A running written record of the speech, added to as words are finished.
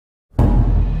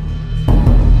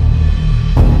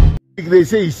they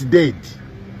say it's dead.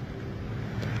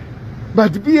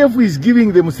 But PF is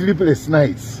giving them sleepless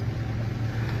nights.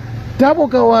 THABO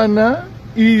KAWANA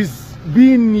is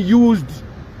being used,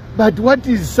 but what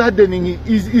is saddening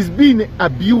is being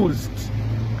abused.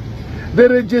 The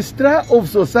Registrar of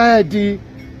Society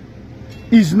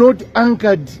is not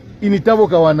anchored in THABO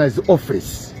KAWANA's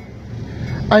office.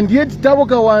 And yet THABO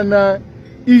KAWANA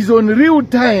is on real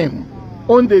time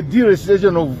on the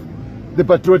deregistration of the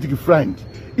Patriotic Front.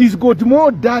 He's got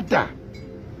more data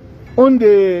on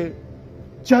the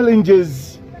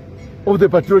challenges of the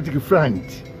Patriotic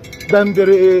Front than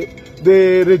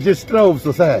the Registrar of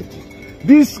Society.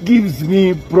 This gives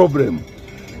me problem.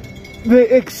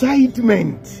 The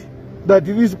excitement that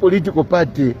this political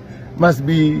party must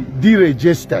be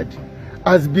deregistered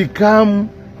has become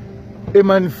a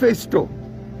manifesto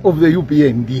of the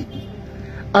UPND.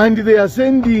 And they are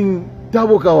sending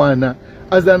THABO KAWANA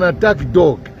as an attack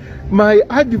dog. My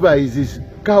advice is,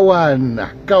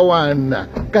 Kawana,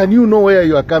 can you know where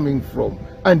you are coming from?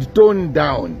 And tone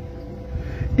down.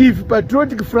 If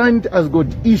Patriotic Front has got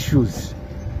issues,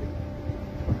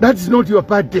 that's not your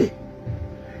party.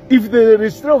 If the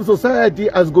Registrar of Society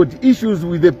has got issues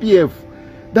with the PF,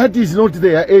 that is not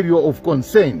their area of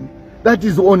concern. That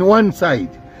is on one side.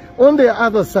 On the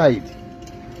other side,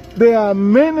 there are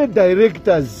many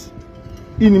directors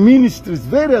in ministries,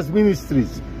 various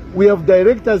ministries. We have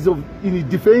directors in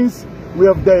defense, we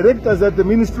have directors at the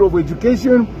Ministry of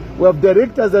Education, we have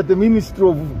directors at the Ministry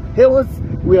of Health,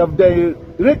 we have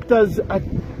directors at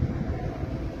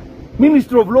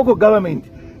Ministry of Local Government.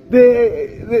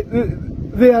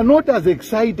 They are not as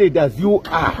excited as you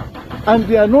are, and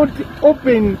they are not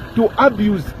open to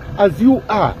abuse as you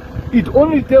are. It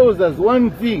only tells us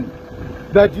one thing,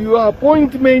 that your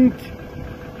appointment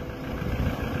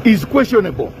is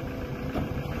questionable.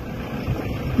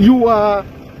 You are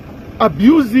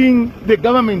abusing the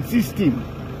government system.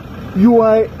 You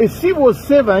are a civil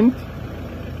servant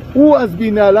who has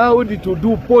been allowed to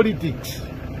do politics,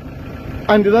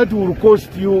 and that will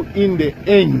cost you in the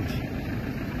end.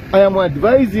 I am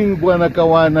advising Bwana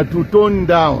Kawana to tone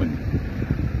down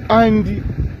and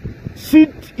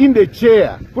sit in the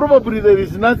chair. Probably there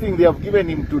is nothing they have given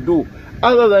him to do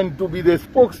other than to be the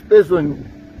spokesperson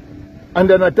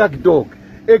and an attack dog.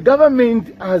 A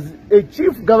government has a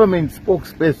chief government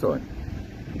spokesperson,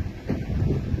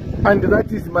 and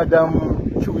that is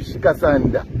Madam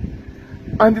Chushikasanda.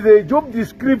 And the job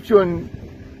description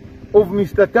of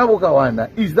Mr. THABO KAWANA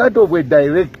is that of a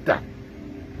director.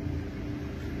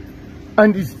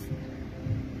 And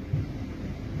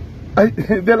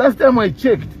the last time I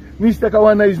checked, Mr.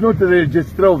 Kawana is not the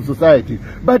Registrar of Society.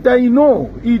 But I know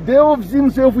he delves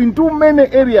himself in too many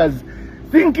areas,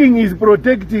 thinking he's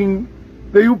protecting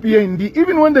the UPND.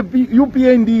 Even when the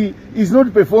UPND is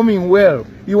not performing well,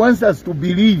 he wants us to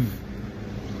believe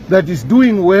that it's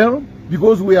doing well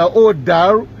because we are all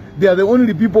dull. They are the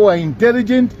only people who are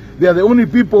intelligent. They are the only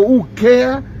people who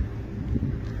care.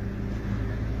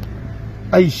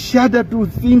 I shudder to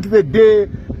think the day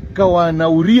Kawana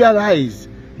will realize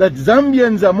that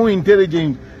Zambians are more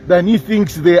intelligent than he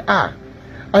thinks they are.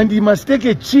 And he must take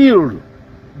a chill,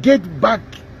 get back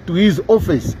to his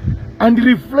office and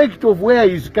reflect of where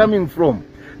he's coming from.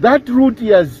 That route he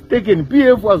has taken,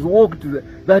 PF has walked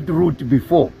that route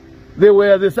before. They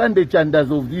were the Sunday Chandas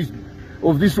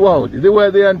of this world. They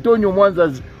were the Antonio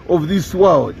Mwanzas of this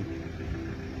world.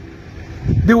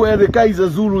 They were the Kaiser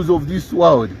Zulus of this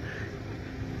world.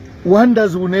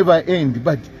 Wonders will never end,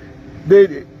 but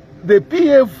the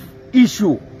PF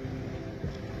issue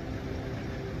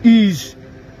is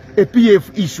a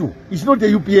PF issue. It's not a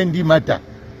UPND matter.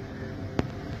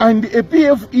 And a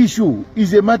PF issue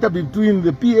is a matter between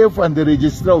the PF and the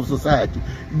Registrar of Society.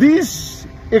 This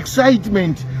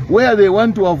excitement where they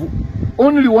want to have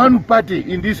only one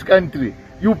party in this country,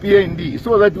 UPND,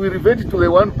 so that we revert to the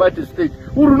one-party state,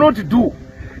 will not do.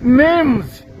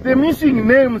 Names, the missing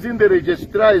names in the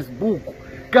registrar's book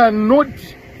cannot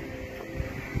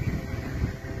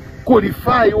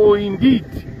qualify or indeed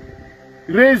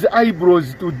raise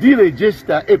eyebrows to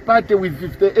deregister a party with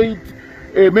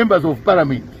 58 members of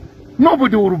parliament.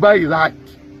 Nobody will buy that.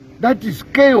 That is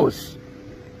chaos.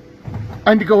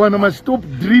 And Kawana must stop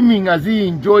dreaming as he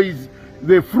enjoys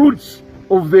the fruits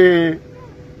of the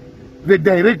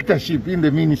directorship in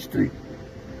the ministry.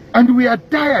 And we are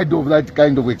tired of that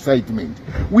kind of excitement.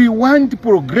 We want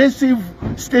progressive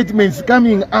statements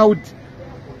coming out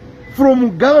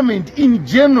from government in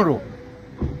general,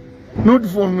 not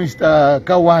from Mr.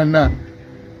 Kawana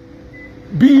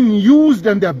being used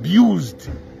and abused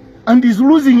and is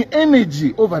losing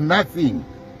energy over nothing.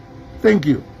 Thank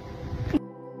you.